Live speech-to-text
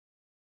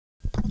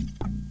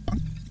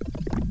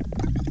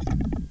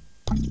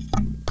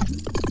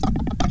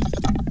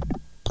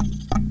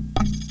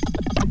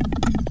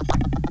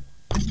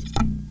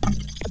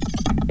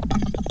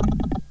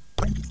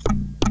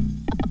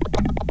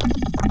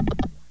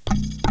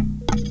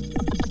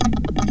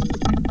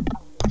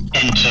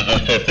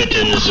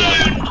Forbidden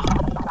Zone.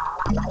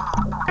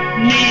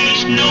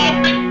 Knees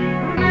knock.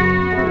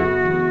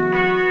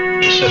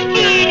 It's a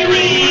third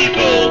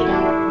evil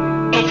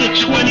of the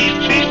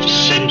 25th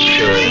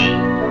century.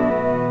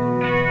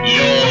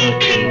 Yawn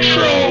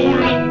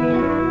control.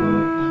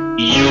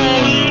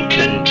 Yawn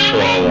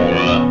control.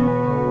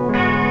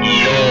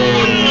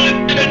 Yawn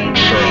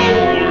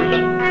control.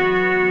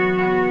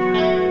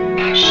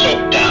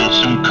 Sock down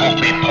some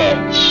coffee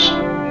pots.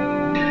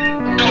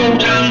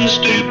 Cold hands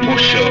do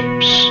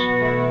push-ups.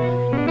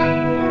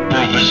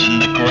 Brothers in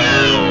the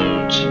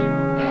ground.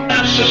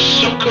 That's a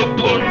sucker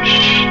punch.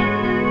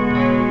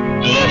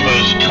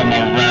 Lovers come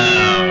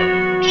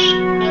around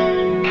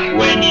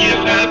when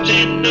you've had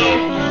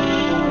enough.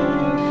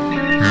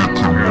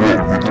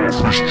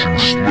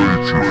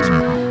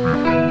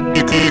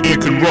 You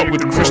can rock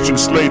with Christian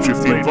slavery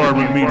if the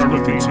environment means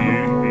nothing to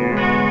you.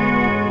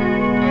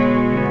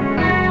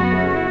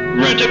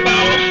 Read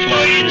about a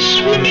flying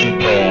swimming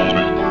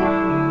pool.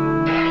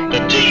 The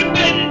deep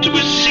end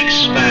was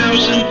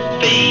 6,000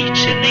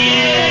 feet in the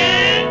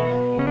air.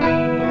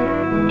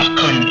 I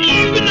couldn't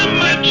even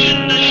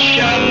imagine the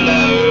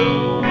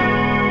shallow.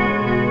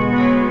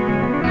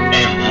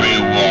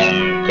 Everyone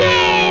go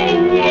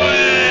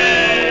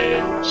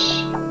wet.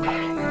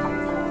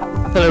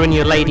 Colour in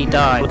your lady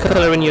die.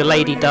 Colour in your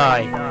lady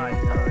die.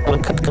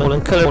 And colour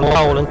and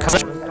hole and colour.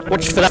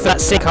 Watch for that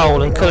sick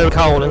hole and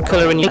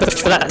colour in your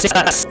watch for that sick.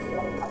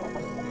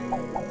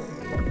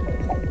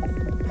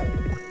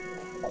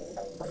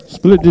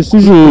 Split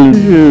decision.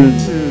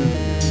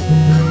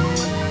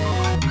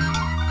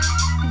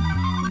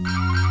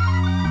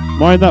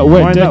 Mind that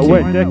wet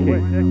decking.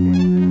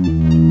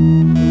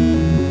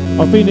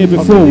 I've been here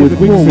before with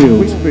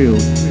Wingfield.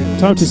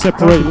 Time to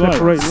separate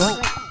lights.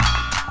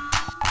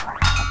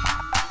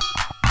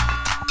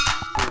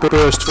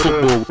 Burst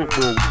football.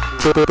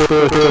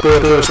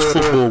 Burst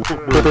football.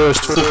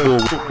 Burst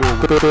football.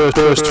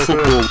 Burst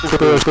football.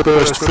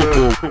 Burst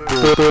football.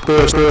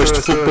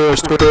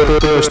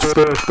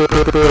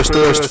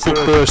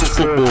 Burst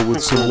football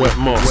with some wet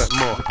moss.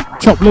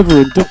 Chopped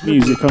liver and duck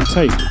music on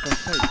tape.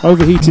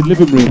 Overheated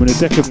living room and a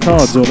deck of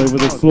cards all over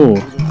the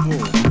floor.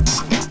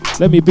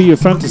 Let me be your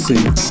fantasy.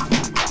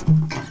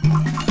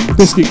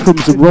 Biscuit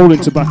crumbs and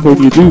rolling tobacco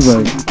in your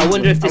duvet. I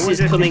wonder if this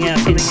is coming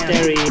out in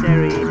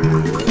stereo.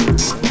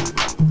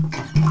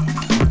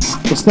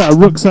 What's that, a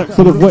rucksack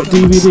full of wet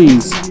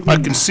DVDs? I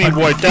can see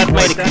why Dad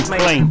made a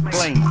complaint.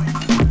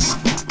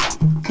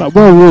 That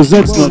World War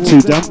Z's not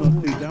too damp.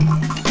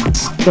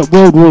 That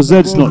World War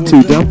Z's not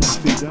too damp.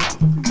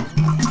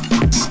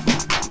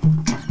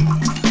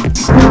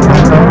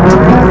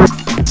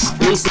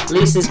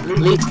 Lisa's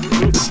been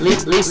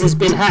hacked. Lisa's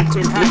been hacked.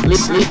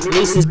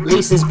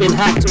 Lisa's been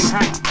hacked.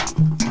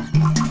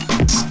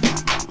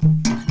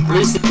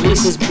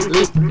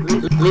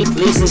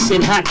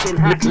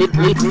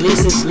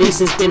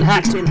 Lisa's been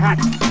hacked.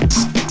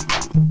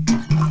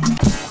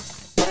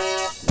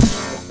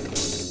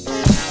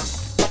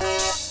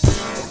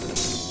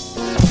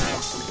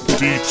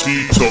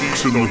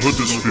 Detox in the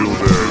Huddersfield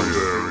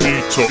area.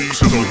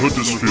 Detox in the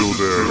Huddersfield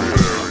area.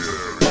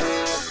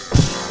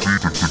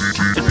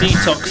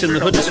 Detox in the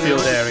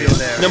Huddersfield area.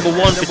 Number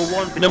one for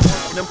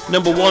detox.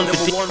 Number one for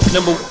detox.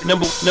 Number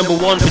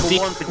one for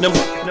detox.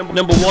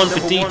 Number one for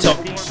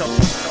detox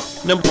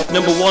and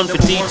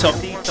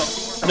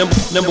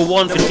number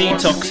one for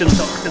detox and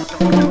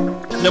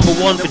number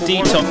one for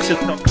detox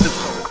and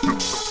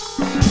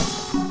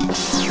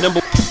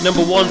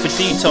number one for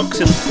detox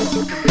and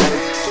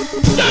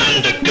The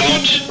hand of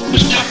God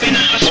was tapping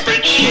at a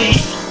spreadsheet.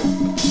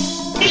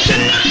 It's a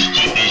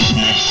nasty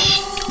business.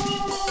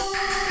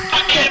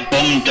 I kept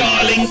bomb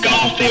dialing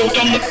Garfield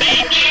on the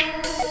beach.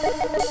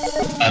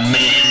 A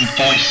million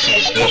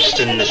voices lost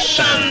in the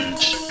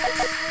sand.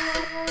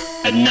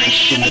 A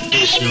nation of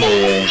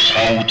dismals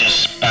hold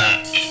us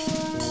back.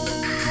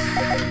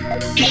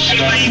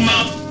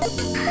 Disclaimer.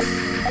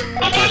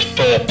 I've had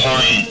 4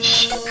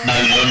 pints, no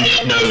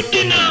lunch, no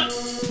dinner.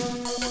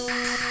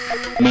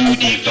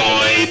 Moody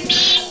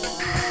vibes.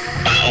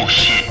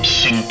 Battleships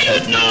sink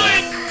at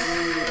night.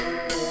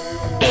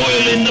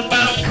 Boil in the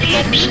bath,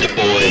 lobster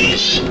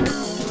boys.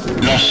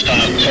 Lost on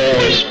a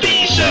tourist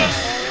visa.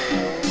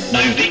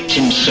 No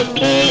victim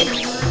support.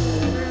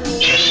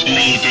 Just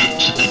leave it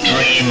to the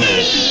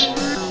dreamers.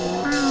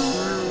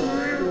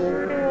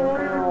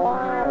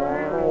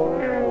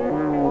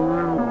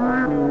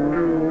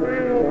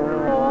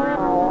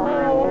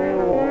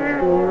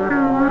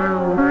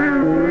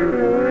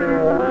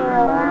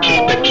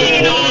 Keep a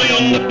keen eye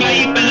on the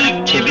payment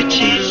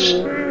activities.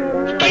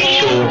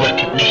 Facial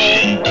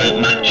recognition don't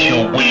match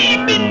your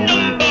weebin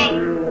number.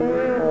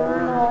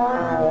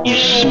 Your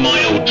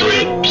smile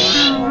drips.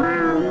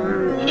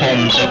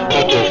 Forms a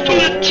puddle full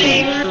of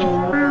teeth.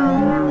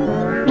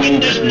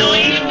 Windows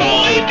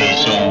 95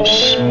 is all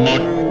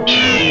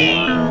smudgy.